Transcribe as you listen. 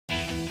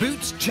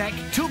Boots, check.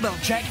 Tool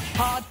belt, check.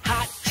 Hard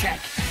hat,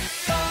 check.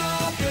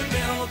 Bob the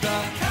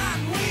Builder, can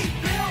we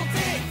build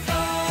it?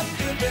 Bob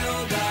the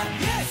Builder,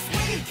 yes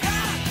we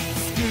can!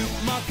 Scoop,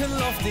 Muck and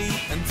Lofty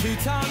and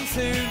 2x2.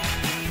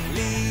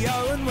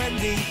 Leo and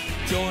Wendy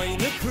join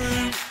the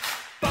crew.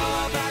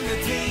 Bob and the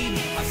team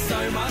have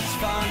so much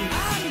fun,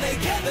 and they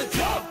get the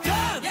job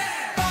done!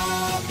 Yeah!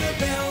 Bob the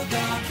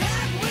Builder,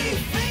 can we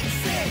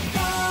fix it?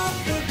 Bob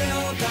the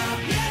Builder,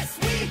 yes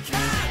we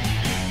can!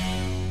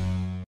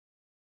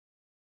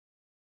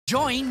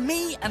 Join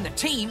me and the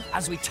team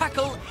as we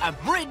tackle a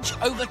bridge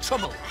over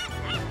trouble.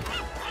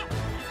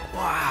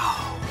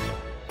 Wow.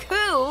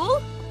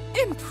 Cool.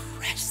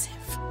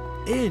 Impressive.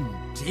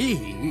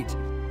 Indeed.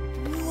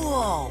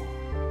 Whoa.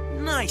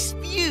 Nice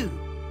view.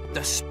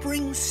 The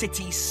Spring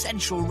City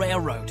Central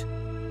Railroad.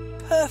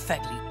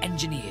 Perfectly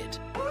engineered.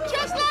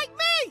 Just like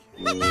me!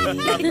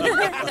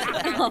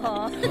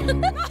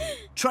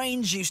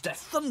 Trains used to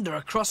thunder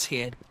across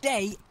here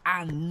day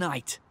and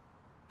night.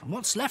 And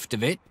what's left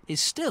of it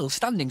is still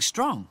standing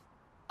strong.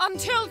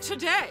 Until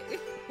today,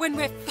 when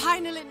we're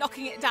finally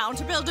knocking it down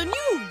to build a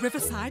new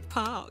Riverside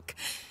Park.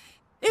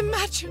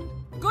 Imagine.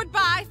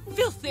 Goodbye,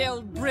 filthy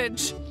old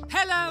bridge.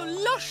 Hello,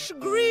 lush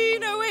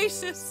green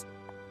oasis.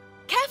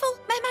 Careful,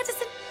 May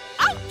Madison.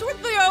 Out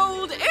with the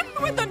old, in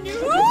with the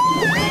new.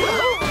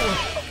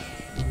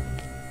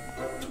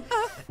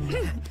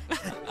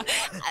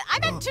 I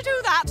meant to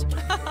do that.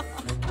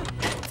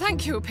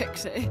 Thank you,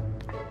 Pixie.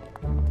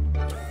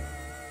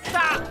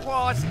 That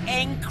was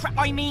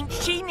I mean,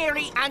 she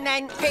nearly, and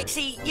then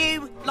Pixie,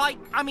 you, like,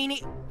 I mean,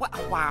 it.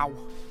 Wow.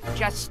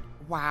 Just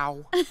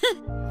wow.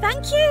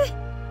 Thank you,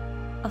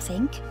 I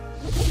think.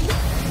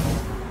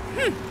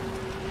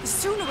 The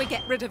sooner we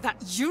get rid of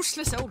that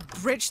useless old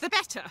bridge, the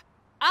better.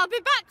 I'll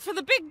be back for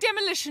the big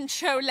demolition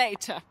show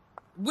later.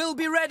 We'll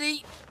be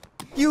ready.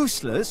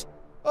 Useless?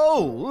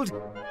 Old?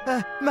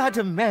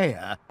 Madam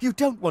Mayor, you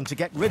don't want to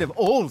get rid of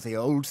all the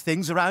old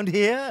things around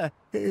here,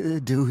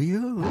 do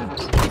you?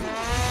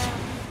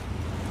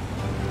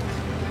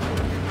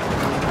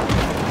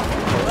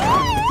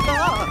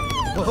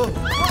 A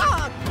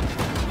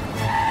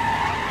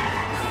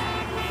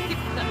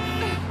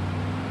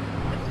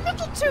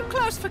little too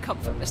close for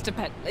comfort, Mr.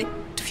 Bentley.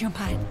 Do you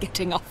mind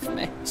getting off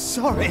me?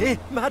 Sorry,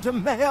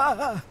 Madam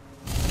Mayor.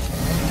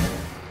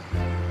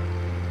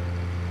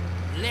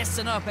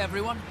 Listen up,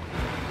 everyone.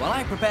 While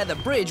I prepare the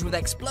bridge with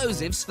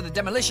explosives for the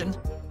demolition,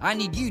 I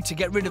need you to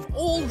get rid of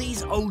all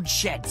these old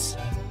sheds.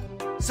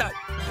 So,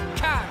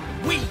 can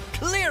we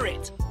clear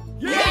it?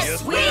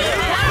 Yes, we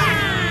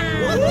can!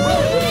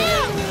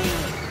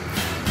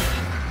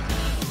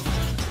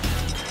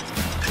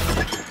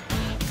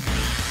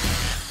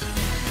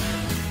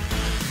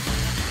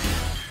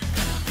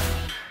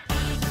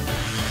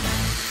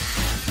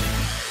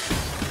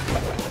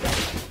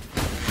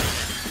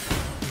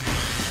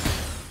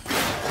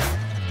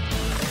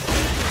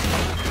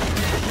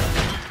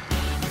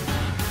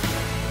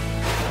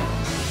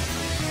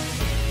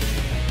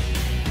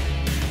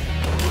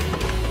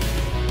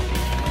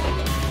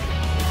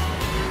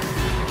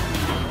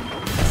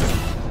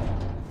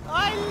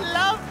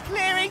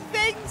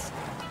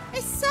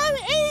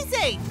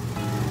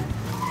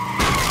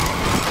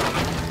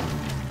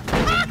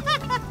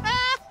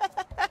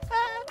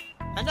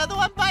 Another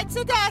one bites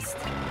the dust.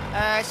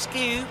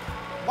 Scoop,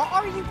 what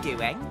are you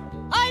doing?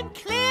 I'm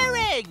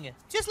clearing,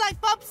 just like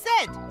Bob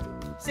said.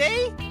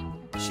 See?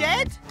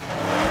 Shed?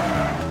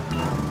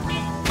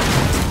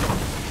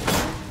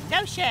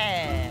 No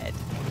shed.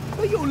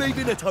 You're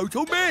leaving a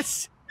total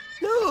mess.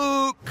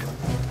 Look.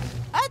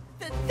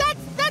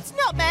 That's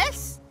not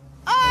mess.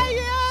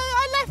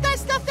 I left that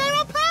stuff there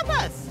on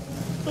purpose.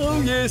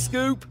 Oh, yeah,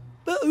 Scoop.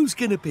 But who's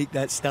going to pick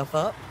that stuff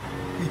up?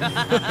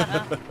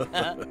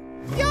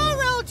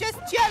 You're all just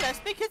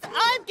jealous because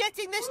I'm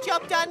getting this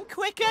job done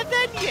quicker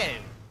than you.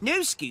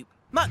 No, Scoop.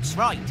 Muck's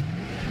right.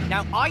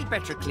 Now I'd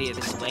better clear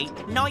this way,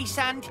 nice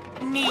and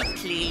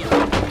neatly.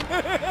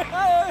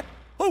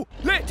 Oh,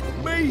 let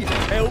me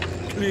help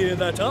clear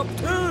that up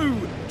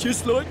too,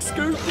 just like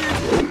Scoop did.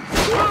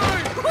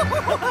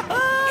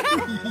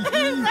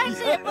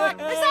 Impressive, Muck.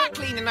 Is that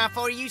clean enough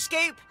for you,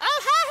 Scoop?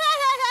 Oh, ha, ha,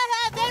 ha, ha,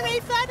 ha, very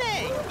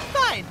funny.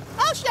 Fine,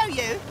 I'll show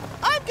you.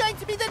 I'm going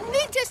to be the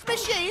neatest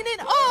machine in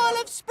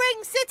all of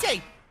Spring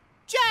City.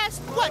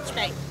 Just watch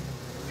me.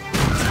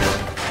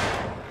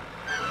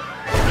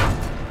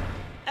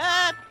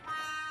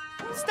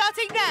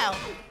 Starting now.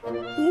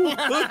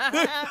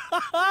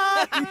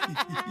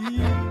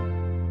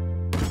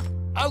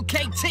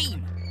 Okay,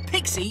 team.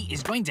 Pixie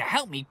is going to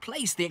help me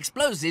place the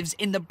explosives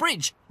in the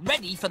bridge,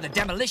 ready for the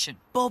demolition.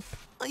 Bob,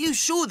 are you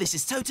sure this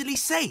is totally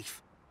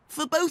safe?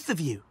 For both of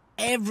you?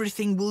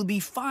 Everything will be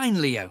fine,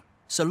 Leo,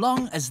 so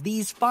long as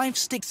these 5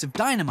 sticks of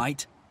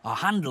dynamite are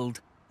handled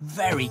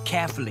very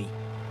carefully.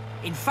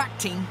 In fact,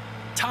 team,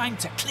 time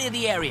to clear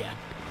the area.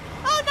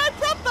 Oh, no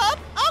problem, Bob.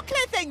 I'll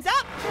clear things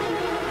up.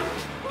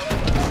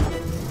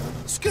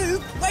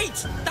 Scoop,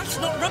 wait! That's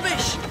not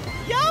rubbish!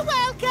 You're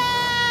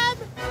welcome!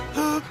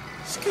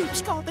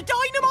 Scoop's got the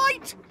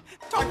dynamite!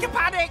 Time to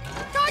panic!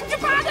 Time to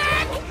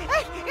panic!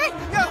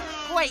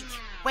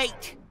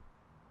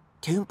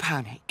 Don't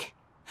panic.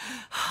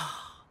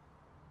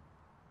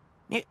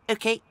 No,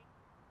 okay.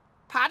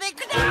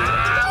 Panic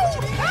now!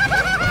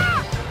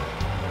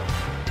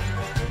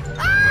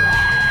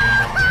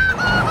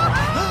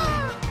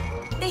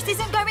 This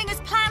isn't going as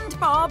planned,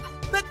 Bob.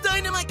 That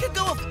dynamite could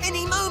go off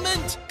any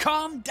moment!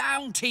 Calm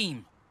down,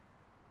 team.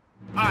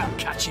 I'll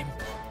catch him.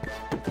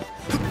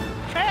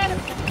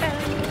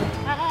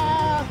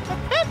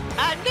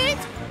 I'm neat,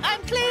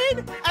 I'm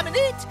clean, I'm a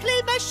neat,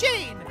 clean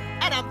machine.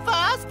 And I'm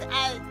fast,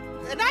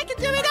 and I can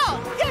do it all.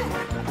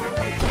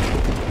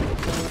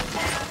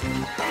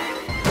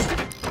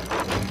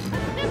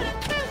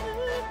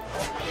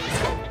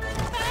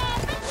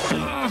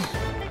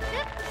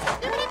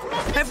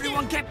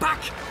 Everyone get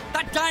back!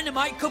 That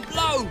dynamite could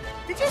blow!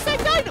 Did you say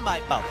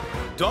dynamite, Bob?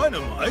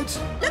 Dynamite?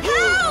 Look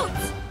out!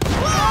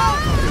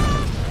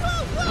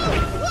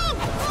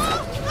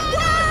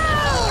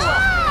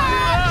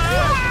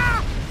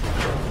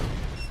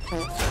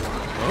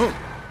 Oh,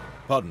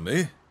 pardon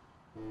me.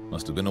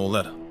 Must have been all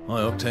that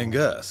high-octane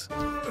gas.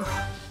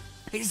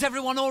 Is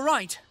everyone all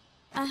right?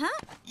 Uh-huh.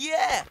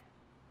 Yeah!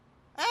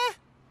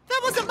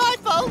 That wasn't my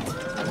fault.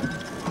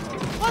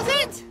 Was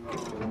it?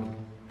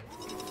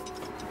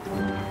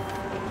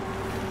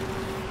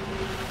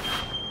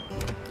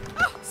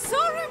 Oh,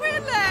 sorry we're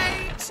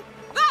late.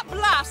 That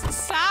blast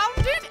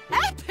sounded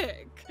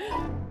epic.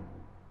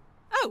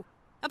 Oh,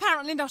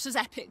 apparently not as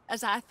epic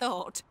as I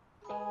thought.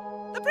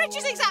 The bridge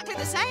is exactly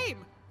the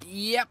same.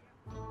 Yep.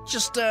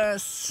 Just a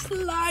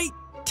slight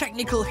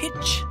technical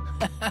hitch.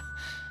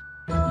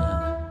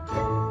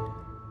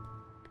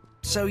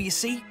 So you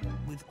see,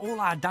 with all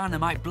our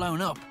dynamite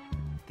blown up,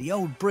 the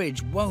old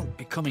bridge won't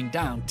be coming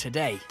down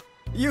today.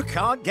 You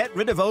can't get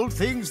rid of old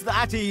things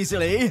that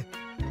easily.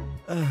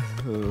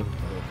 Ma'am?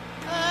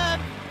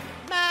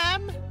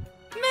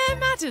 Mayor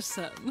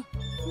Madison,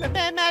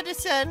 Mayor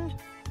Madison,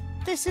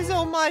 this is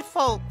all my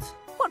fault.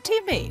 what do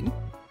you mean?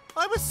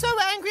 I was so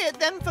angry at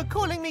them for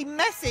calling me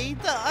messy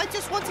that I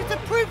just wanted to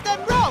prove them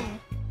wrong.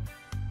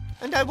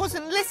 And I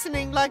wasn't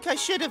listening like I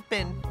should have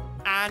been.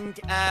 And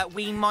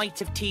we might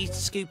have teased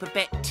Scoop a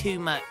bit too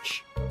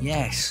much.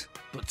 Yes,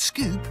 but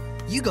Scoop,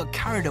 you got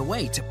carried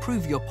away to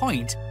prove your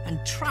point and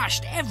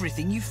trashed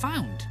everything you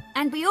found.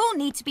 And we all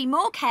need to be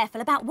more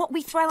careful about what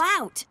we throw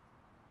out.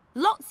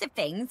 Lots of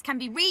things can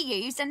be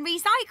reused and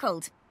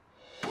recycled.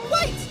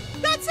 Wait,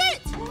 that's it!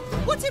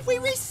 What if we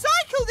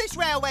recycle this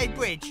railway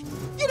bridge?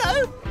 You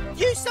know,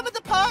 use some of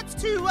the parts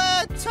to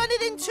turn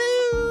it into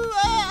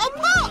a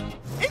Muck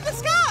in the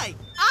sky.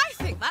 I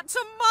think that's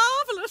a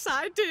marvellous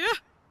idea.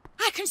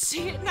 I can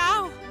see it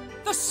now.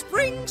 The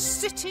Spring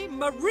City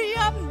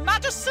Maria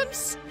Madison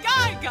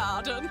Sky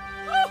Garden.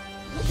 Oh.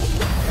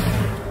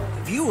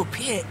 The view up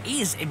here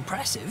is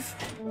impressive.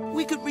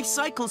 We could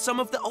recycle some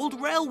of the old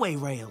railway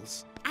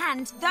rails.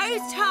 And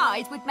those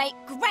ties would make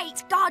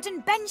great garden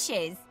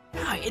benches.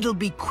 Now it'll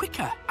be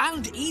quicker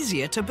and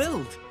easier to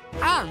build.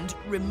 And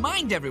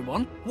remind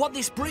everyone what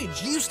this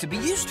bridge used to be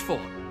used for.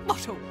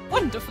 What a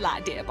wonderful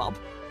idea, Bob.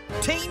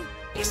 Team,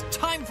 it's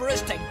time for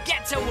us to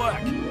get to work.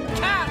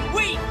 Can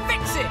we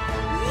fix it?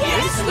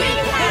 Yes, we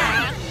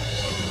can!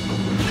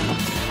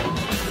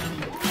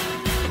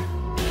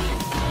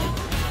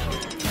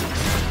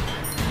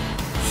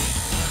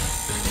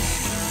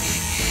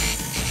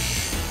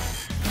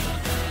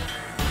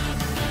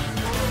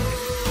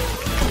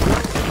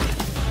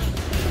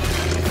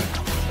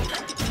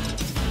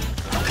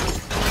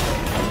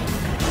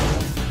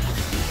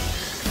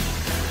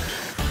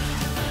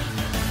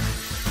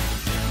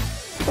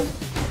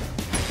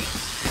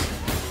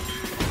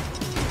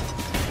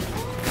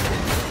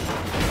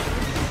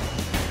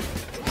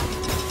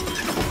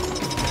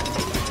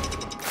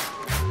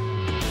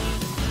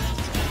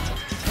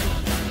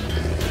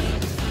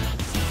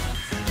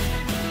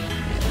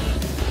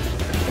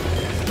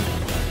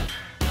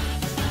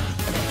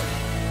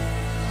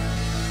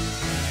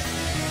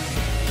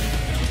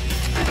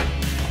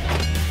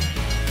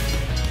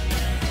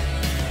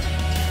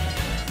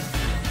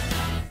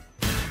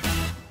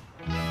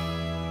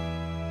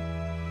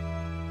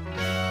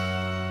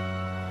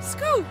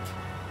 Scoop,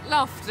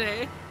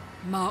 Lofty,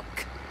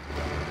 Muck.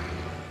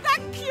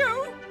 Thank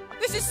you!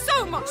 This is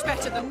so much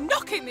better than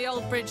knocking the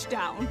old bridge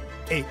down.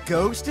 It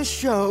goes to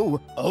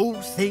show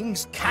old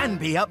things can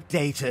be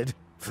updated.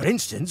 For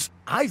instance,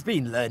 I've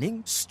been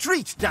learning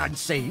street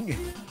dancing.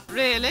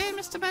 Really,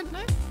 Mr.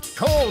 Bentley?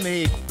 Call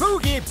me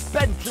Boogie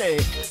Bentley.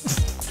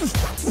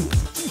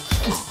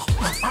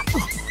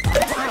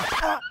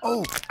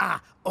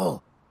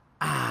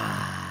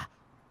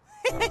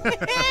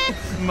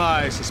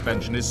 My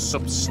suspension is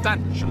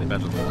substantially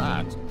better than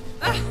that.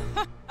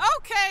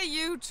 Okay,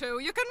 you two,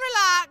 you can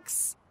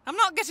relax. I'm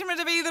not getting rid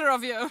of either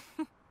of you.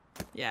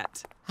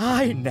 Yet.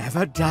 I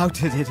never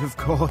doubted it, of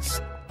course.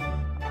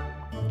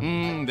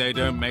 They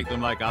don't make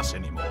them like us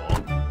anymore.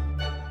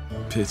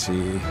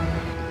 Pity.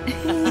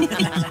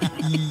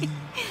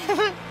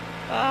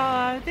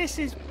 This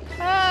is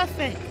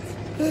perfect.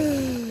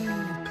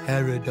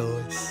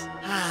 Paradise.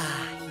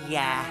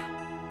 Yeah,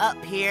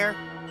 up here,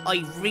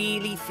 I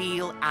really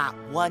feel at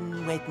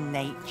one with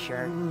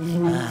nature. Me!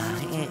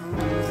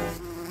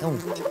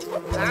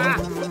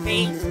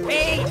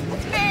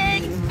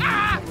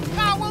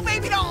 Oh, well,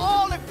 maybe not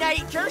all of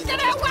nature.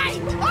 Get away!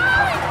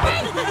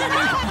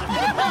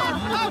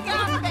 Oh,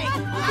 God, me!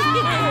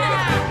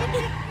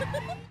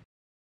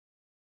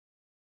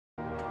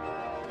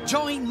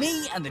 Join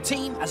me and the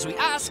team as we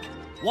ask,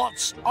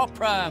 what's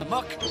opera,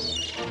 Muck?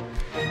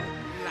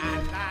 La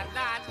la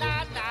la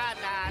la la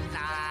la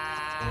la.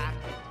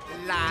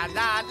 La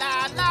la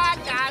la la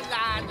la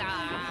la la.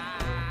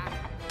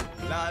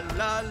 La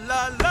la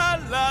la la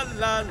la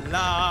la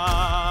la.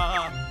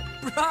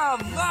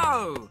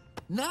 Bravo!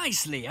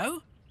 Nice,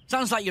 Leo.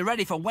 Sounds like you're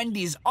ready for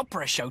Wendy's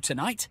opera show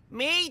tonight.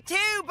 Me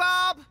too,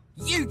 Bob.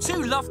 You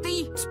too,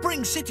 Lofty.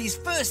 Spring City's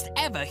first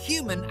ever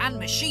human and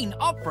machine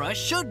opera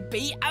should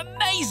be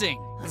amazing.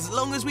 As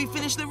long as we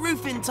finish the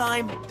roof in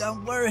time.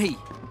 Don't worry.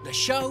 The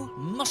show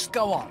must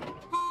go on.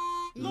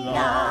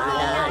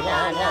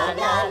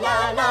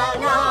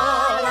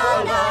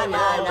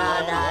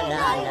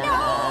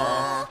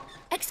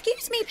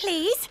 Excuse me,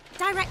 please.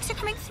 Director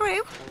coming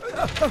through.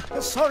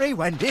 Sorry,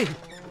 Wendy.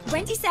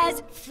 Wendy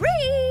says,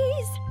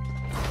 freeze!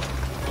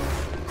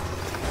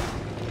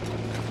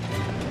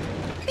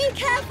 Be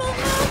careful,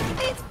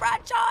 Muck. It's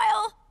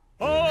fragile.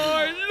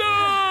 I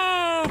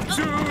love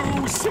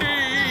to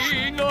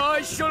sing.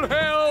 I shall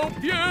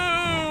help you.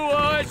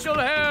 I shall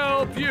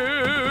help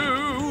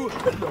you.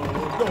 La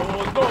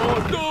la la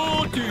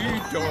la dee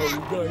do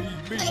re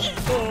mi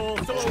fa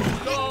sol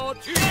la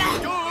ti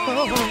do.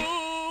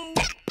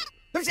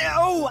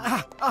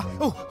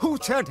 Oh, who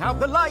turned out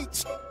the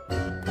lights?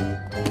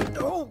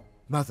 Oh,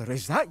 Mother,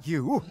 is that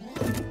you?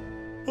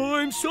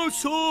 I'm so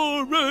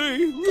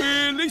sorry,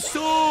 really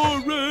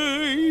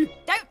sorry.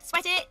 Don't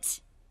sweat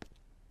it.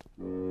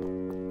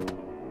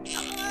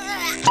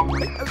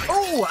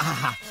 Oh,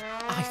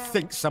 I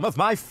think some of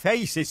my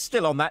face is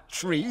still on that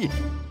tree.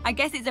 I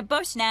guess it's a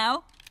bush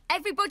now.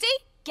 Everybody,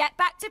 get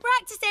back to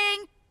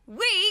practicing.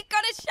 We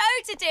got a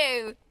show to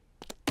do.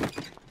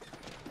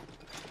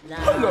 La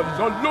la la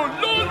la la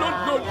la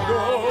la.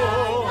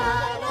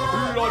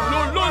 La la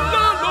la la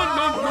la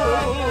la la.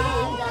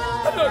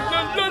 La la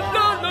la la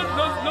la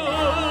la la.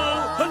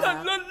 La la la la la la la. La la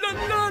la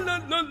la la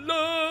la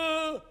la.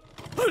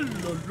 La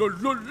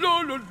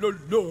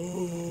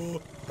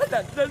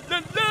la la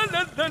la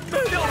la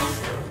la.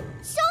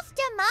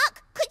 Softer, Muck.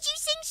 Could you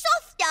sing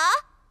softer?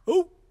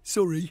 Oh,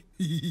 sorry.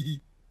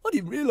 I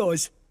didn't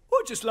realise.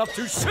 I just love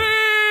to sing.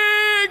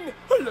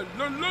 La la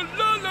la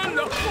la la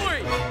la. Oi.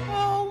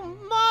 Oh,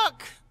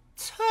 Muck.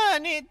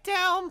 Turn it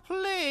down,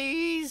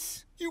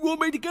 please. You want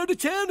me to go to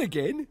town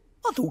again?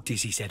 I thought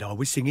Dizzy said I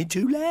was singing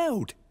too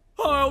loud.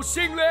 I'll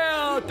sing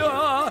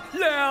louder.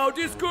 Loud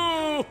is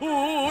good.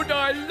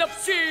 I love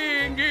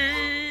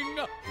singing.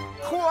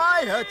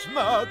 Quiet,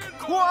 Muck,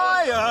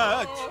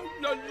 quiet.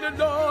 La la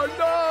la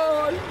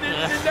la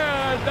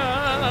la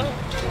la.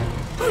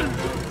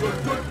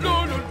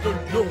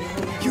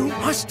 You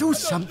must do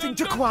something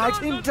to quiet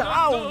him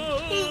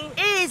down.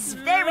 He is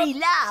very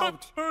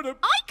loud.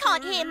 I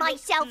can't hear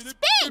myself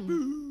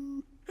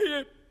spin.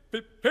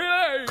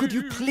 Could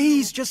you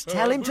please just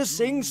tell him to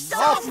sing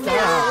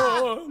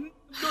softer?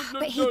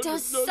 But he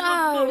does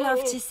so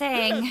love to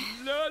sing.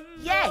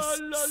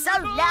 Yes,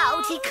 so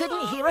loud he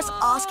couldn't hear us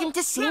ask him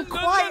to sing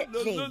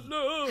quietly.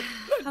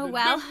 Oh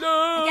well,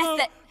 I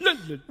guess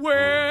that...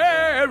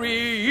 Where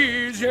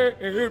is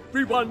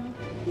everyone?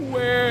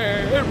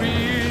 Where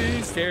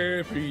is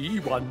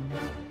everyone?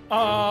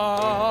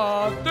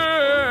 Ah,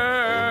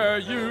 there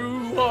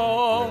you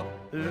are.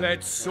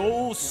 Let's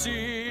all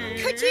sing.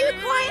 Could you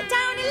quiet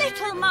down a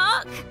little,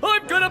 Muck?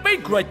 I'm gonna be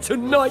great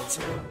tonight.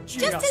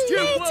 Just a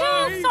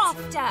little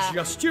softer.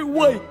 Just you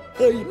wait.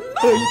 Wait.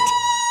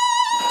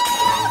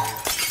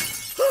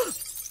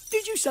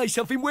 Did you say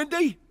something,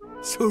 Wendy?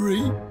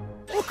 Sorry,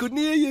 I couldn't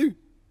hear you.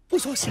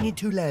 Was I singing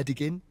too loud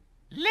again?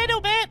 Little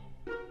bit.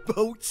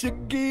 Bolts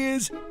and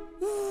gears.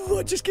 Ooh,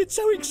 I just get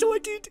so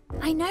excited.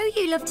 I know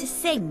you love to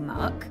sing,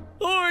 Muck.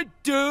 I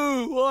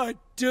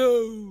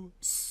do.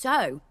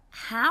 So,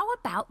 how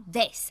about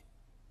this?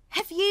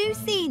 Have you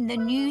seen the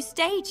new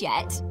stage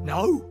yet?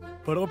 No,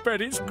 but I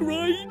bet it's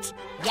great.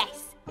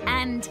 Yes,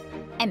 and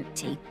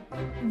empty.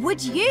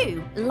 Would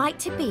you like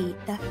to be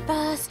the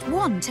first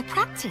one to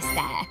practice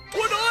there?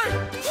 Would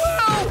I?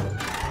 Wow!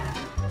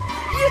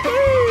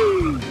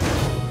 Yahoo!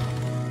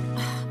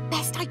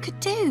 Best I could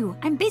do.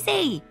 I'm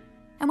busy.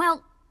 And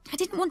well, I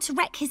didn't want to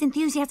wreck his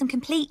enthusiasm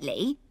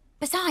completely.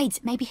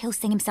 Besides, maybe he'll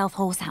sing himself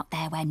hoarse out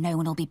there where no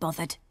one will be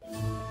bothered.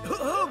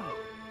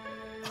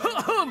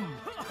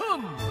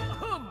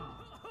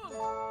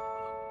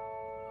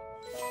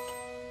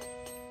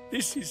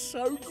 This is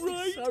so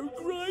great.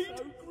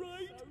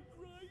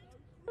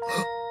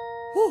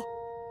 Oh,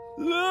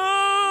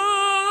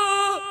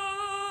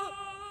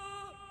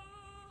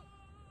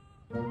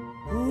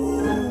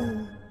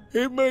 oh,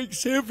 it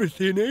makes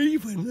everything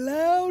even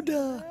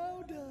louder.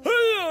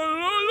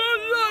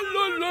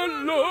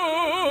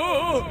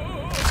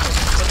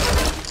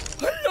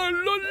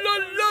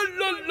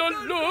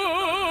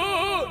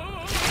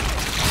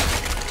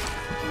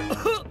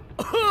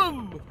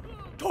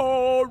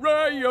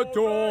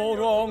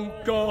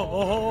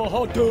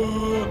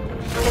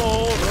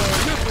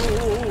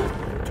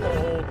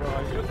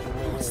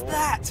 What's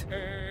that?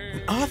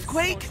 An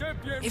earthquake?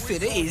 If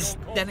it is,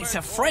 then it's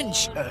a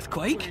French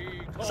earthquake.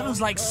 Sounds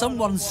like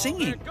someone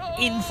singing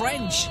in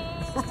French.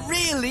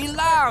 Really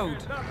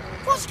loud.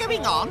 What's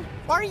going on?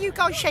 Why are you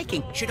guys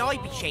shaking? Should I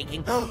be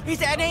shaking?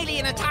 Is it an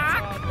alien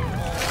attack?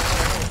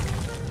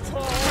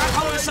 Grab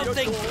hold of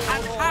something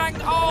and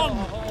hang on.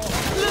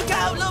 Look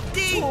out,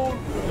 Lofty!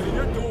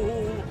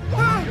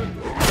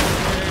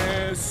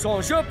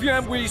 Songe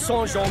bien, oui,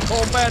 songe en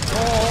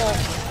combattant.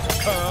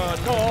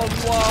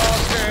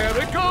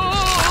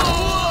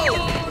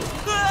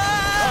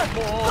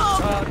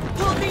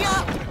 Pull me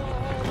up!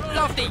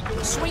 Lofty,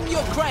 swing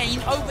your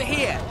crane over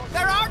here.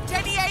 There aren't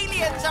any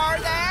aliens, are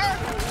there?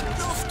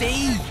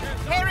 Lofty!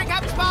 Here it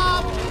comes,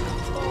 Bob!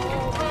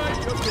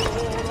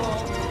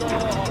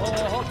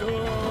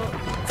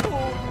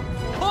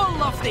 Pull,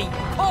 Lofty,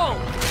 pull!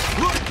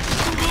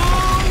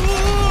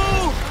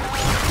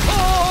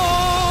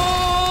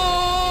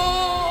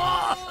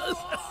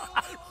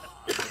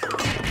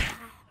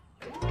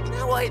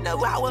 Now I know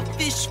how a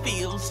fish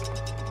feels.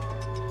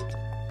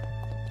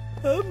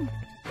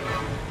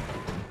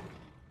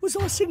 Was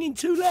I singing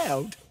too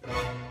loud?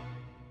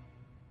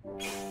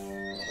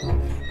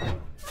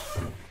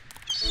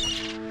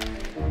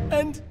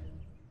 And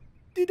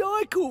did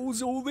I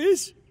cause all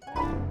this?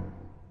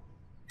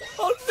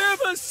 I'll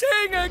never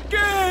sing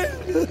again!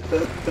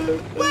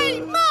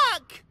 Wait,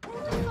 Muck!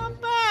 Come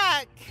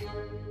back!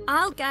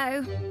 I'll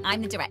go.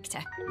 I'm the director.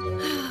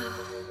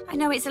 I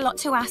know it's a lot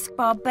to ask,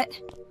 Bob, but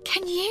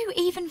can you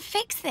even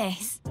fix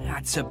this?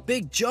 That's a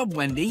big job,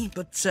 Wendy,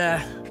 but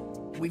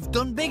we've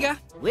done bigger.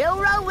 We'll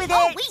roll with it.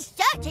 Oh, we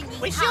certainly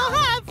We sure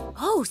have.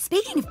 Oh,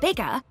 speaking of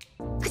bigger,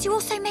 could you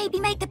also maybe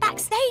make the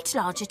backstage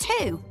larger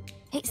too?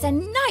 It's a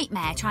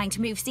nightmare trying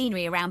to move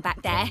scenery around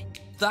back there.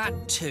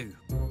 That too.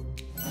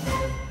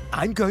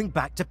 I'm going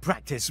back to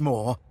practice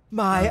more.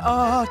 My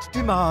art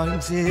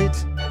demands it.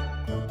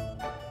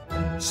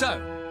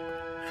 So,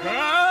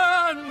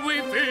 Can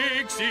we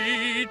fix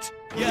it?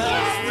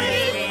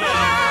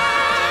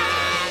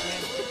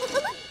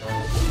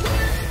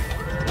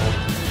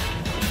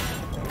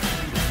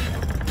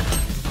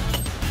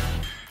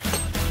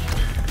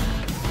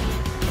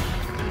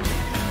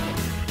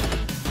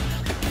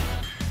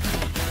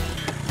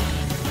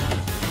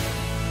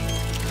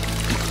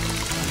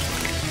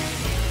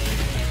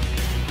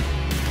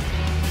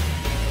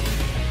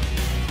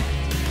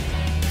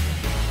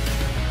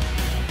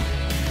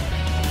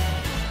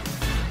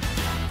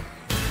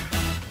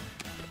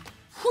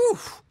 whew,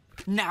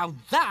 now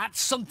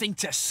that's something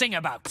to sing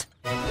about.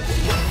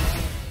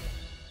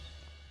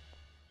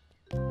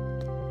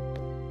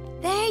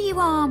 There you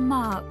are,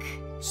 Muck.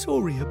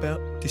 Sorry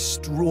about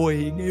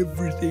destroying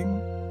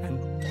everything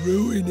and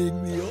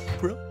ruining the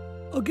opera.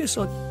 I guess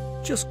I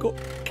just got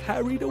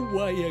carried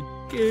away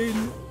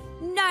again.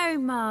 No,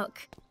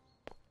 Muck.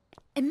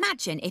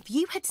 Imagine if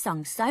you had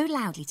sung so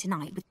loudly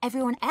tonight with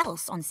everyone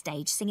else on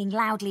stage singing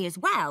loudly as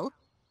well.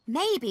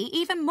 Maybe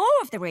even more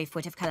of the roof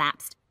would have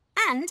collapsed.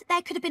 And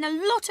there could have been a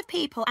lot of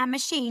people and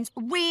machines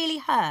really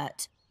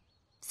hurt.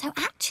 So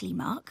actually,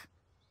 Muck,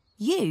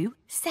 you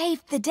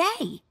saved the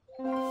day.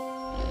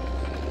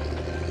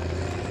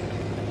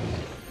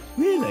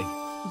 Really?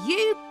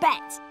 You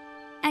bet.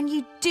 And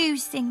you do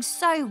sing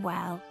so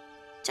well.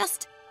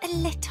 Just a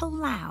little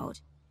loud.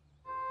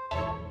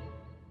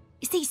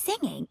 You see,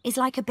 singing is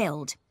like a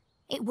build.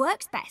 It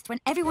works best when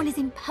everyone is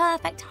in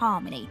perfect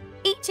harmony,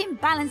 each in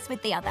balance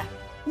with the other.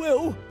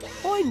 Well,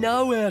 I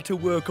know how to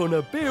work on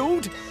a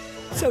build,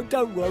 so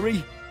don't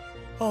worry.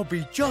 I'll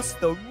be just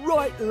the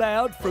right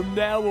loud from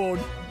now on.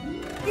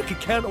 You can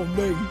count on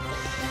me.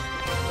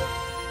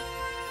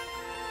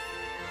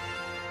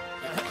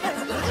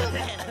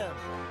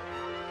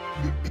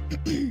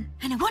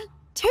 And a 1,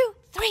 2,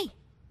 3.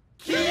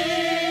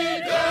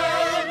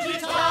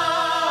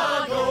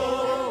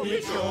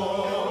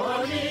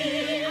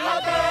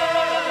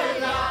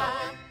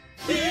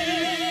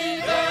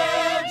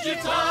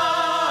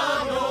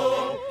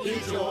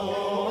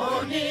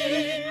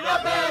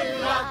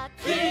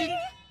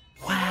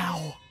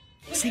 Wow,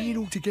 singing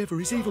all together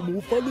is even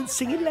more fun than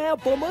singing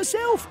loud by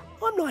myself.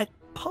 I'm like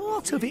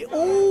part of it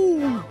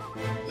all.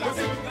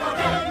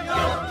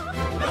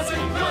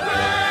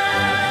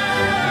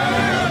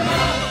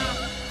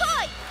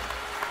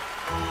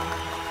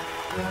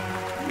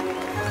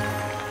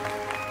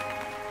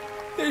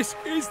 This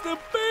is the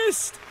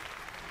best.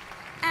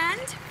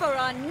 And for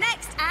our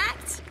next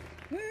act,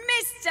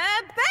 Mr.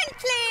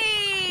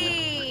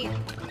 Bentley!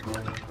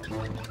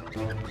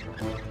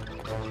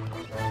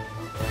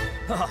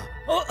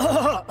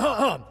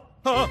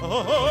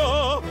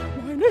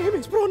 My name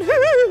is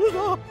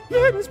Brunhilde.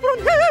 Name is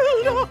Brunhilde.